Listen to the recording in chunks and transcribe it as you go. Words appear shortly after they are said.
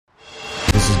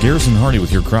Garrison Hardy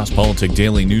with your Cross-Politic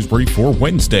Daily News Brief for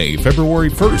Wednesday, February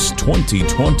 1st,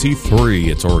 2023.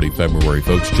 It's already February,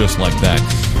 folks, just like that.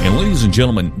 And ladies and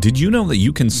gentlemen, did you know that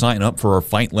you can sign up for our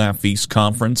Fight, Laugh, Feast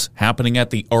conference happening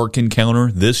at the Ark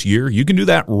Encounter this year? You can do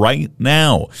that right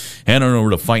now. Head on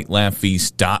over to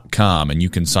fightlaughfeast.com and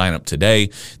you can sign up today.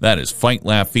 That is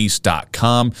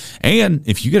fightlaughfeast.com. And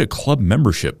if you get a club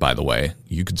membership, by the way,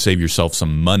 you could save yourself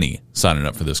some money signing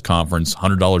up for this conference.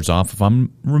 $100 off if I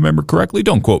remember correctly.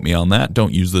 Don't quote me on that.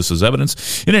 Don't use this as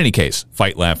evidence. In any case,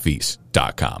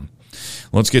 fightlaughfeast.com.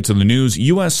 Let's get to the news.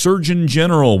 U.S. Surgeon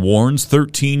General warns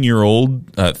 13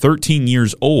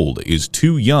 years old is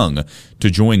too young to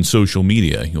join social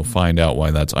media. You'll find out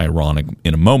why that's ironic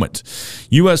in a moment.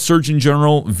 U.S. Surgeon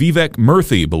General Vivek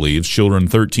Murthy believes children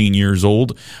 13 years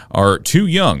old are too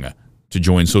young to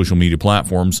join social media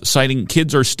platforms, citing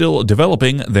kids are still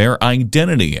developing their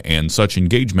identity, and such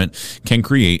engagement can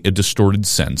create a distorted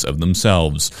sense of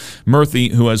themselves.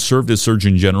 Murthy, who has served as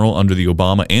Surgeon General under the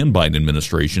Obama and Biden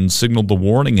administrations, signaled the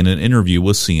warning in an interview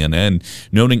with CNN,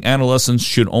 noting adolescents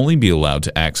should only be allowed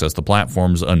to access the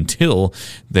platforms until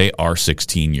they are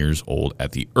 16 years old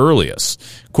at the earliest.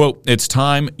 Quote, "It's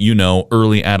time,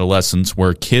 early adolescence,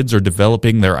 where kids are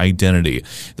developing their identity,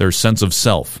 their sense of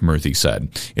self," Murthy said.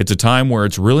 "It's a time where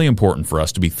it's really important for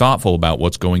us to be thoughtful about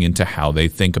what's going into how they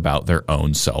think about their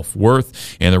own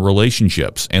self-worth and their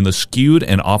relationships, and the skewed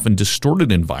and often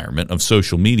distorted environment of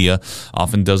social media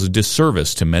often does a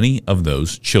disservice to many of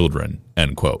those children."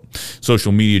 End quote.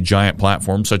 Social media giant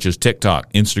platforms such as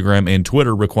TikTok, Instagram, and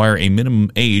Twitter require a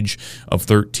minimum age of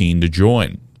 13 to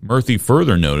join. Murthy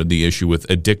further noted the issue with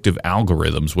addictive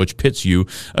algorithms, which pits you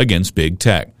against big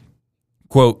tech.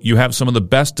 Quote, "You have some of the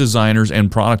best designers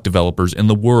and product developers in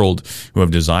the world who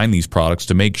have designed these products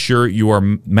to make sure you are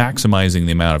maximizing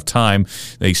the amount of time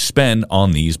they spend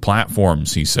on these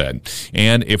platforms," he said.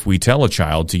 "And if we tell a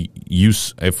child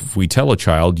use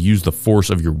the force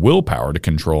of your willpower to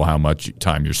control how much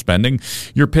time you're spending,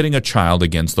 you're pitting a child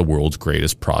against the world's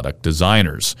greatest product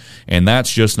designers. And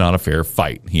that's just not a fair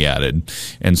fight," he added.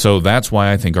 "And so that's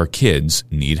why I think our kids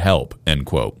need help," end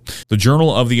quote. The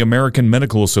Journal of the American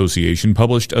Medical Association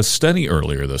published a study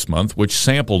earlier this month which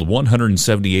sampled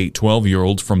 178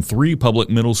 12-year-olds from 3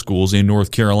 public middle schools in North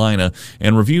Carolina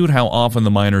and reviewed how often the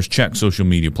minors check social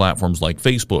media platforms like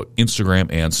Facebook, Instagram,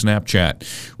 and Snapchat.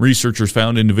 Researchers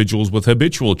found individuals with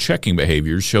habitual checking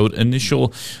behaviors showed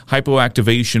initial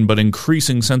hypoactivation but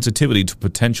increasing sensitivity to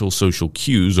potential social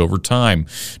cues over time.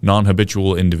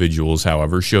 Non-habitual individuals,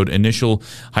 however, showed initial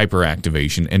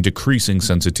hyperactivation and decreasing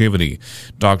sensitivity.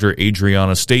 Dr.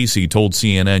 Adriana Stacy told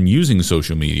CNN using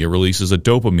social media releases a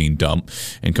dopamine dump,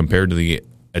 and compared to the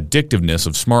addictiveness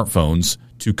of smartphones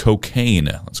to cocaine.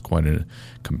 That's quite a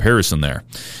comparison there.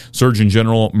 Surgeon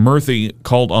General Murthy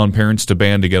called on parents to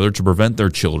band together to prevent their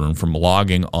children from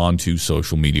logging onto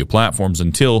social media platforms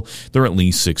until they're at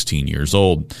least 16 years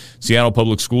old. Seattle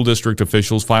Public School District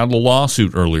officials filed a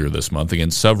lawsuit earlier this month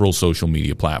against several social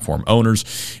media platform owners,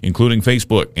 including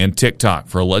Facebook and TikTok,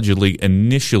 for allegedly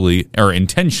intentionally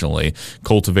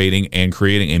cultivating and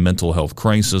creating a mental health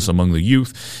crisis among the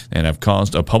youth and have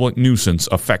caused a public nuisance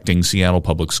affecting Seattle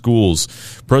public schools.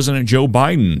 President Joe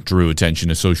Biden drew attention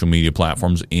to social media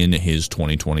platforms in his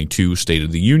 2022 State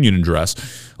of the Union address,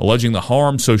 alleging the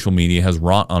harm social media has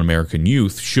wrought on American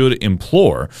youth, should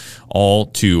implore all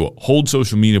to hold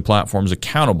social media platforms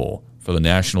accountable for the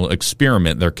national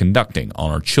experiment they're conducting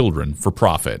on our children for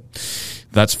profit.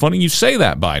 That's funny you say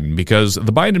that, Biden, because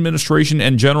the Biden administration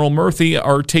and General Murthy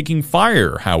are taking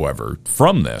fire, however,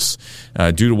 from this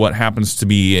due to what happens to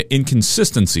be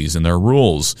inconsistencies in their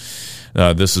rules.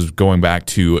 This is going back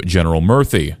to General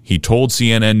Murthy. He told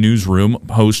CNN Newsroom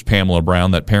host Pamela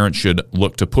Brown that parents should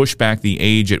look to push back the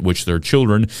age at which their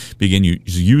children begin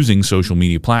using social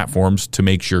media platforms to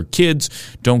make sure kids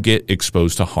don't get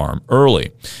exposed to harm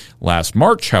early. Last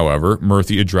March, however,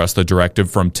 Murthy addressed the directive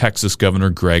from Texas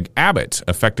Governor Greg Abbott,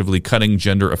 effectively cutting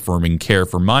gender-affirming care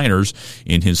for minors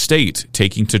in his state,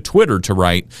 taking to Twitter to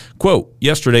write, quote,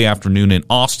 "Yesterday afternoon in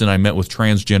Austin, I met with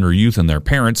transgender youth and their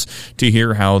parents to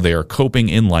hear how they are coping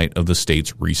in light of the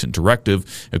state's recent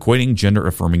directive equating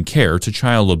gender-affirming care to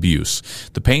child abuse.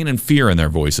 The pain and fear in their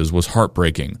voices was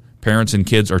heartbreaking. Parents and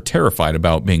kids are terrified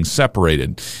about being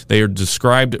separated. They are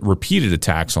described repeated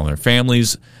attacks on their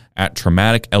families at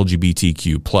traumatic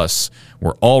LGBTQ+,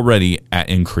 were already at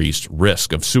increased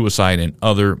risk of suicide and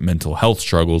other mental health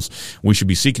struggles. We should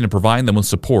be seeking to provide them with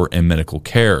support and medical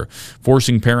care.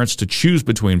 Forcing parents to choose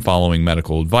between following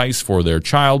medical advice for their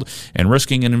child and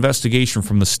risking an investigation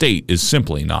from the state is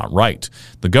simply not right.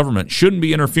 The government shouldn't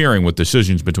be interfering with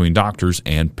decisions between doctors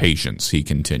and patients," he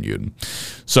continued.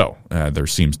 So, there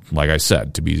seems, like I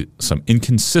said, to be some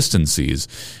inconsistencies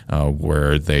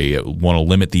where they want to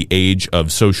limit the age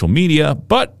of social media,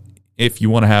 but if you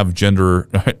want to have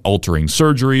gender-altering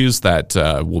surgeries that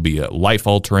will be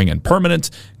life-altering and permanent,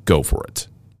 go for it.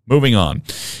 Moving on.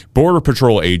 Border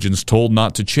Patrol agents told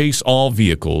not to chase all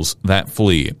vehicles that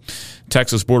flee.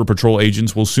 Texas Border Patrol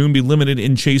agents will soon be limited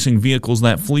in chasing vehicles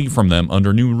that flee from them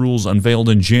under new rules unveiled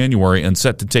in January and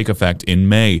set to take effect in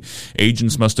May.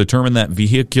 Agents must determine that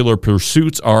vehicular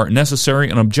pursuits are necessary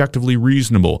and objectively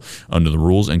reasonable under the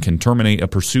rules and can terminate a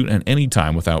pursuit at any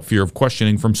time without fear of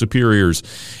questioning from superiors.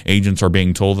 Agents are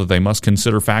being told that they must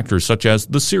consider factors such as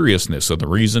the seriousness of the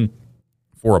reason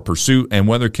for a pursuit and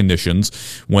weather conditions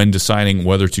when deciding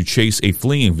whether to chase a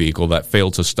fleeing vehicle that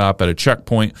failed to stop at a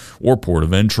checkpoint or port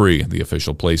of entry, the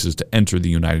official places to enter the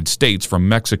United States from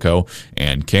Mexico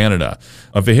and Canada.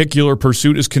 A vehicular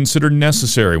pursuit is considered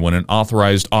necessary when an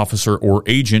authorized officer or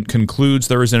agent concludes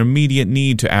there is an immediate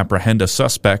need to apprehend a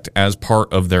suspect as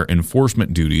part of their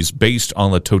enforcement duties based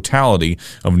on the totality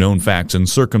of known facts and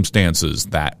circumstances.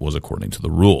 That was according to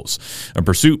the rules. A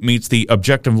pursuit meets the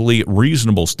objectively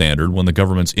reasonable standard when the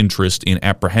government's interest in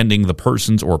apprehending the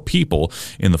persons or people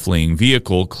in the fleeing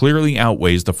vehicle clearly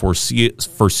outweighs the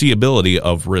foreseeability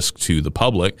of risk to the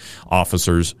public,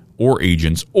 officers or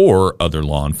agents or other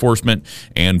law enforcement,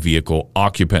 and vehicle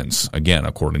occupants, again,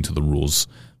 according to the rules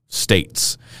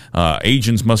states.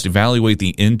 Agents must evaluate the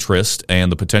interest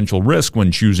and the potential risk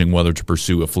when choosing whether to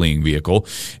pursue a fleeing vehicle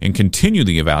and continue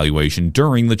the evaluation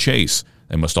during the chase.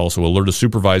 They must also alert a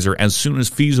supervisor as soon as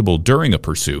feasible during a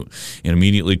pursuit and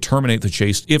immediately terminate the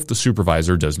chase if the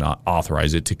supervisor does not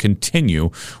authorize it to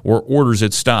continue or orders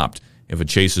it stopped. If a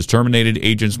chase is terminated,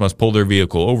 agents must pull their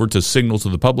vehicle over to signal to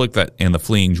the public and the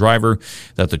fleeing driver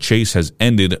that the chase has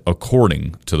ended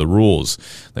according to the rules.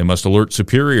 They must alert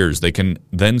superiors. They can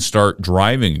then start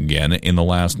driving again in the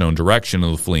last known direction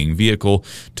of the fleeing vehicle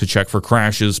to check for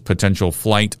crashes, potential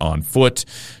flight on foot,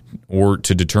 or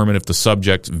to determine if the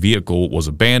subject's vehicle was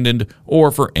abandoned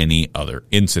or for any other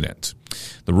incident.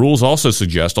 The rules also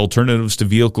suggest alternatives to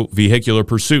vehicular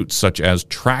pursuits, such as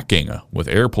tracking with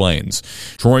airplanes.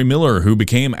 Troy Miller, who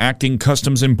became acting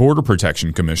Customs and Border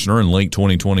Protection Commissioner in late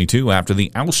 2022 after the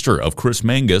ouster of Chris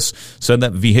Mangus, said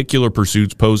that vehicular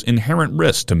pursuits pose inherent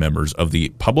risk to members of the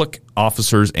public,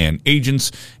 officers and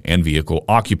agents, and vehicle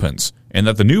occupants, and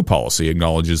that the new policy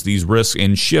acknowledges these risks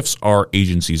and shifts our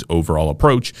agency's overall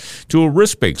approach to a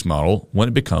risk-based model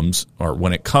when it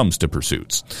comes to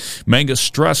pursuits. Mangus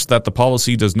stressed that the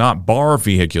policy does not bar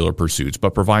vehicular pursuits,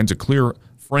 but provides a clear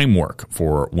framework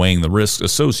for weighing the risks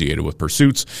associated with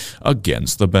pursuits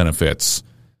against the benefits.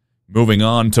 Moving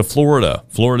on to Florida.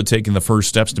 Florida taking the first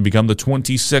steps to become the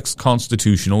 26th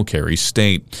constitutional carry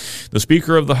state. The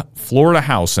Speaker of the Florida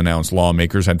House announced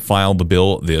lawmakers had filed the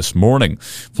bill this morning.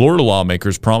 Florida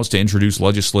lawmakers promised to introduce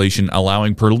legislation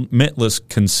allowing permitless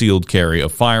concealed carry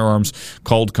of firearms,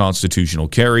 called constitutional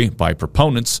carry by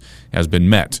proponents, has been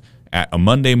met. At a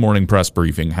Monday morning press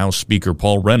briefing, House Speaker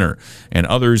Paul Renner and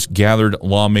others gathered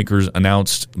lawmakers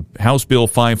announced House Bill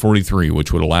 543,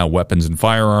 which would allow weapons and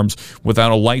firearms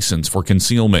without a license for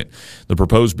concealment. The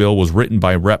proposed bill was written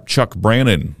by Rep. Chuck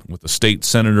Brannon, with the state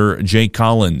Senator Jay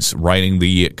Collins writing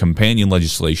the companion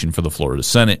legislation for the Florida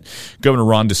Senate. Governor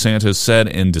Ron DeSantis said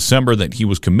in December that he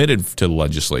was committed to the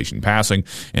legislation passing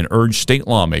and urged state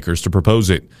lawmakers to propose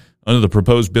it. Under the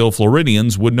proposed bill,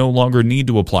 Floridians would no longer need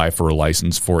to apply for a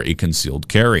license for a concealed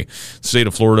carry. The state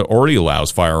of Florida already allows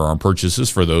firearm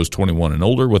purchases for those 21 and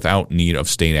older without need of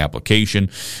state application,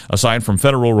 aside from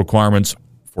federal requirements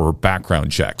for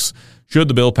background checks. Should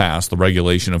the bill pass, the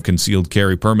regulation of concealed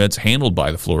carry permits handled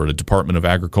by the Florida Department of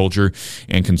Agriculture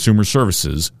and Consumer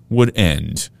Services would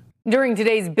end. During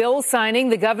today's bill signing,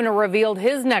 the governor revealed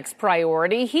his next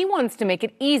priority. He wants to make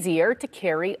it easier to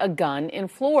carry a gun in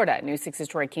Florida. News 6's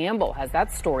Troy Campbell has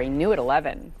that story new at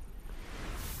 11.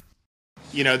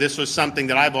 You know, this was something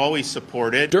that I've always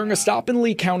supported. During a stop in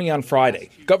Lee County on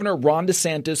Friday, Governor Ron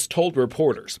DeSantis told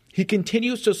reporters he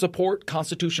continues to support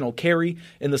constitutional carry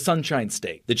in the Sunshine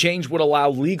State. The change would allow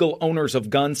legal owners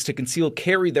of guns to conceal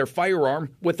carry their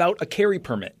firearm without a carry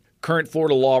permit. Current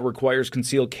Florida law requires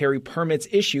concealed carry permits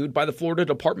issued by the Florida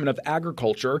Department of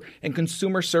Agriculture and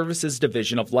Consumer Services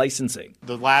Division of Licensing.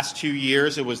 The last 2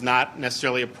 years, it was not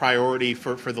necessarily a priority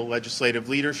for the legislative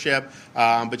leadership,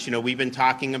 but, we've been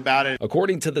talking about it.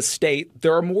 According to the state,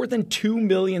 there are more than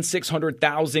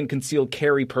 2,600,000 concealed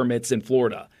carry permits in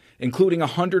Florida, including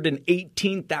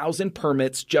 118,000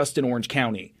 permits just in Orange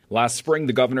County. Last spring,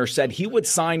 the governor said he would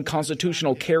sign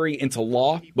constitutional carry into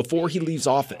law before he leaves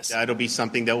office. It'll be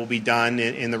something that will be done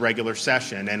in the regular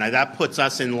session. And that puts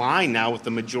us in line now with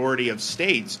the majority of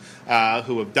states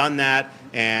who have done that.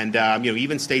 And,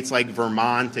 even states like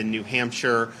Vermont and New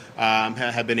Hampshire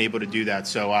have been able to do that.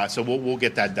 So we'll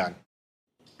get that done.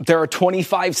 There are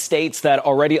 25 states that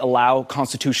already allow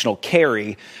constitutional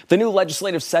carry. The new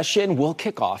legislative session will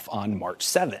kick off on March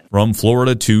 7th. From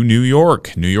Florida to New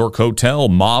York. New York hotel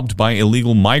mobbed by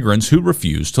illegal migrants who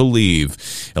refuse to leave.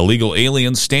 Illegal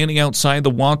aliens standing outside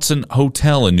the Watson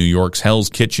Hotel in New York's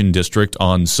Hell's Kitchen district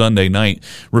on Sunday night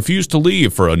refused to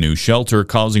leave for a new shelter,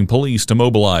 causing police to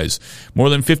mobilize.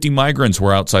 More than 50 migrants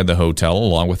were outside the hotel,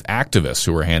 along with activists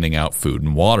who were handing out food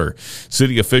and water.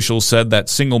 City officials said that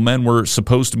single men were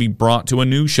supposed to be brought to a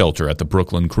new shelter at the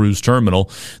Brooklyn Cruise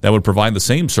Terminal that would provide the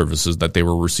same services that they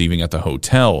were receiving at the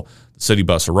hotel. The city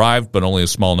bus arrived, but only a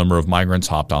small number of migrants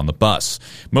hopped on the bus.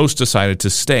 Most decided to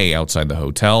stay outside the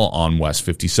hotel on West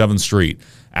 57th Street.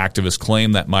 Activists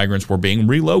claim that migrants were being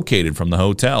relocated from the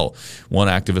hotel. One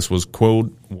activist was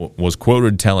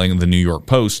quoted telling the New York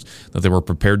Post that they were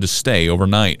prepared to stay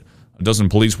overnight. A dozen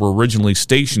police were originally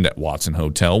stationed at Watson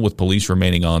Hotel, with police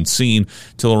remaining on scene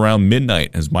till around midnight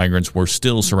as migrants were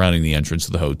still surrounding the entrance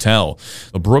to the hotel.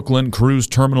 The Brooklyn Cruise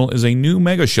Terminal is a new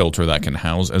mega shelter that can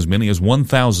house as many as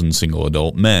 1,000 single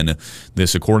adult men.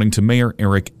 This according to Mayor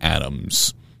Eric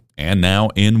Adams. And now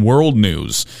in world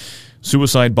news.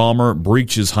 Suicide bomber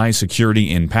breaches high security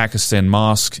in Pakistan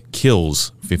mosque,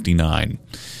 kills 59.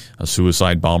 A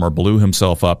suicide bomber blew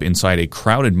himself up inside a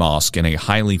crowded mosque in a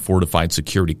highly fortified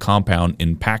security compound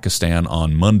in Pakistan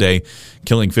on Monday,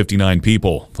 killing 59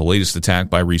 people. The latest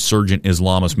attack by resurgent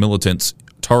Islamist militants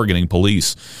targeting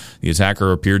police. The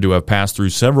attacker appeared to have passed through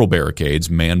several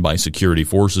barricades manned by security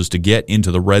forces to get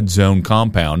into the Red Zone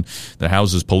compound that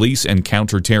houses police and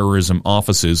counterterrorism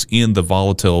offices in the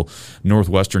volatile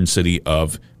northwestern city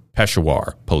of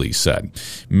Peshawar, police said.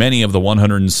 Many of the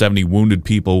 170 wounded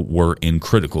people were in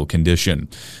critical condition.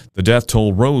 The death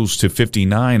toll rose to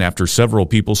 59 after several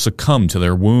people succumbed to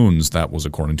their wounds. That was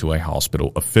according to a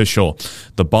hospital official.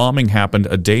 The bombing happened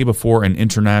a day before an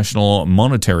International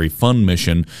Monetary Fund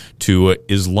mission to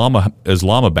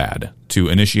Islamabad to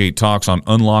initiate talks on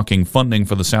unlocking funding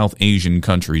for the South Asian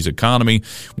country's economy,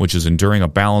 which is enduring a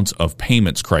balance of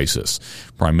payments crisis.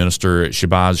 Prime Minister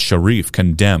Shehbaz Sharif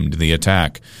condemned the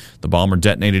attack. The bomber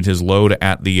detonated his load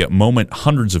at the moment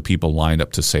hundreds of people lined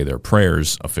up to say their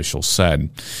prayers, officials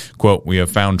said. Quote, "We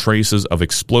have found traces of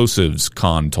explosives,"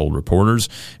 Khan told reporters,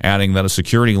 adding that a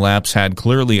security lapse had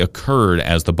clearly occurred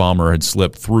as the bomber had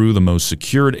slipped through the most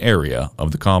secured area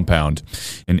of the compound.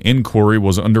 An inquiry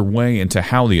was underway into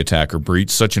how the attacker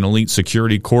breached such an elite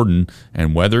security cordon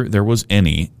and whether there was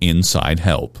any inside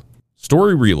help.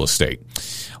 Story Real Estate.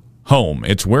 Home.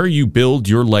 It's where you build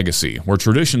your legacy, where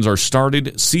traditions are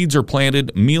started, seeds are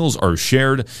planted, meals are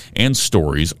shared, and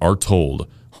stories are told.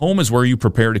 Home is where you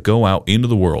prepare to go out into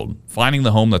the world. Finding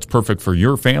the home that's perfect for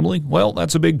your family, well,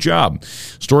 that's a big job.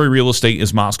 Story Real Estate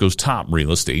is Moscow's top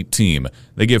real estate team.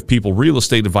 They give people real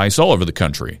estate advice all over the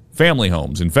country. Family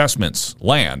homes, investments,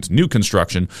 land, new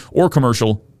construction, or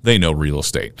commercial. They know real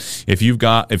estate. If you've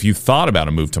thought about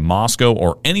a move to Moscow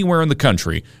or anywhere in the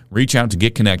country, reach out to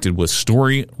get connected with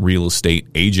Story Real Estate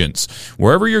agents.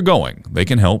 Wherever you're going, they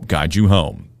can help guide you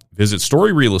home. Visit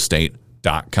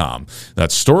StoryRealEstate.com.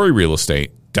 That's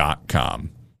StoryRealEstate.com.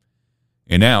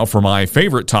 And now for my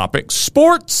favorite topic,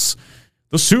 sports.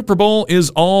 The Super Bowl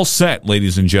is all set,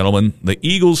 ladies and gentlemen. The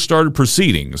Eagles started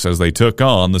proceedings as they took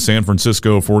on the San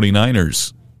Francisco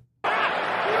 49ers.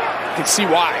 I can see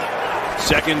why.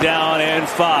 2nd down and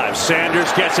 5.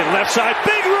 Sanders gets it left side.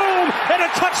 Big room and a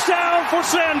touchdown for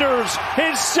Sanders.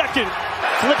 His second.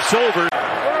 Flips over.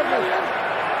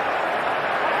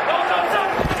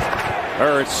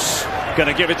 Ertz going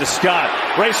to give it to Scott.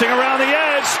 Racing around the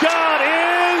edge. Scott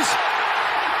is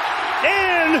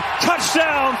in.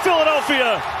 Touchdown,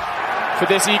 Philadelphia. For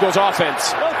this Eagles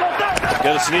offense.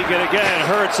 Going to sneak it again.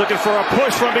 Hurts looking for a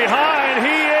push from behind.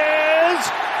 He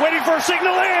is waiting for a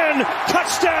signal in.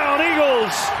 Touchdown, Eagles.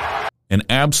 An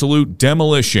absolute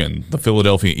demolition. The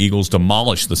Philadelphia Eagles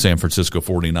demolished the San Francisco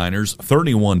 49ers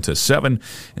 31-7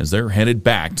 as they're headed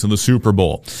back to the Super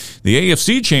Bowl. The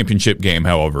AFC Championship game,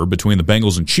 however, between the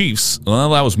Bengals and Chiefs,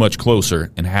 well, that was much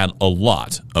closer and had a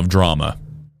lot of drama.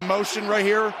 Motion right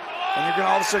here, and you're going to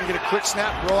all of a sudden get a quick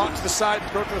snap, roll out to the side,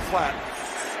 and throw it to the flat.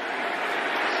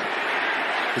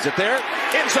 Is it there?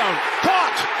 End zone.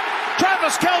 Caught!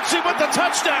 Travis Kelce with the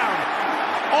touchdown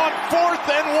on 4th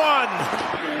and 1.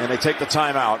 And they take the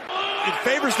timeout. It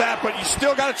favors that, but you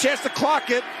still got a chance to clock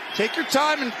it. Take your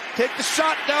time and take the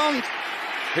shot down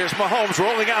Here's Mahomes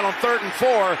rolling out on 3rd and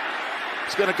 4.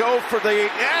 He's going to go for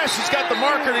he's got the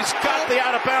marker. He's got the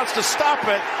out of bounds to stop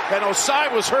it. And Osai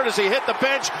was hurt as he hit the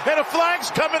bench. And a flag's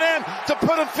coming in to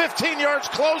put him 15 yards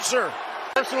closer.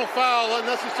 Personal foul,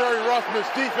 unnecessary roughness,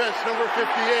 defense, number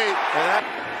 58.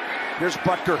 Here's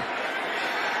Butker.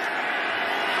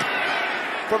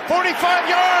 From 45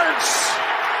 yards.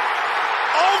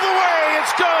 All the way,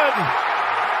 it's good.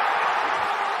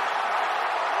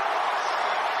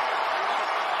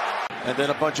 And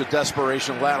then a bunch of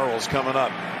desperation laterals coming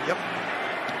up. Yep.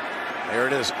 There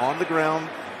it is, on the ground.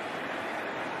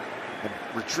 And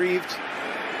retrieved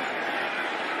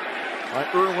by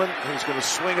Irwin, who's going to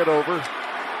swing it over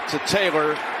to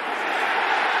Taylor.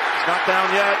 He's not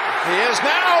down yet. He is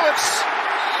now.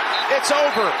 It's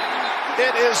over.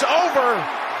 It is over.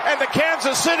 And the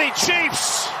Kansas City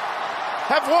Chiefs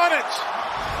have won it.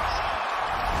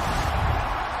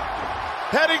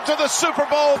 Heading to the Super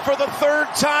Bowl for the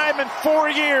 3rd time in 4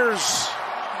 years.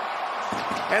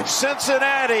 And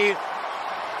Cincinnati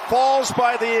falls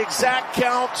by the exact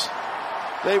count.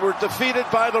 They were defeated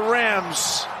by the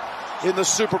Rams in the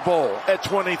Super Bowl at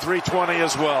 23-20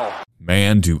 as well.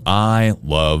 Man, do I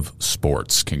love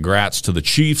sports. Congrats to the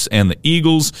Chiefs and the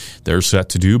Eagles. They're set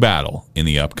to do battle in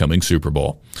the upcoming Super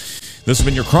Bowl. This has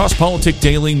been your Cross Politic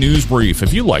Daily News Brief.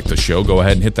 If you like the show, go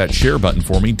ahead and hit that share button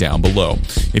for me down below.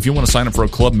 If you want to sign up for a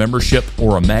club membership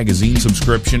or a magazine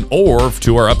subscription or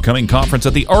to our upcoming conference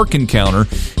at the Ark Encounter,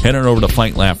 head on over to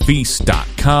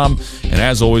fightlaughfeast.com. And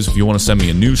as always, if you want to send me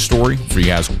a news story, if you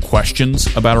guys have questions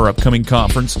about our upcoming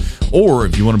conference, or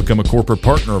if you want to become a corporate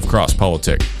partner of Cross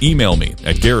Politic, email me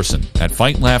at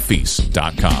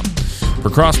garrison@fightlaughfeast.com. For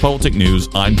Cross Politic News,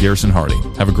 I'm Garrison Hardy.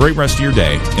 Have a great rest of your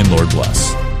day, and Lord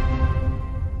bless.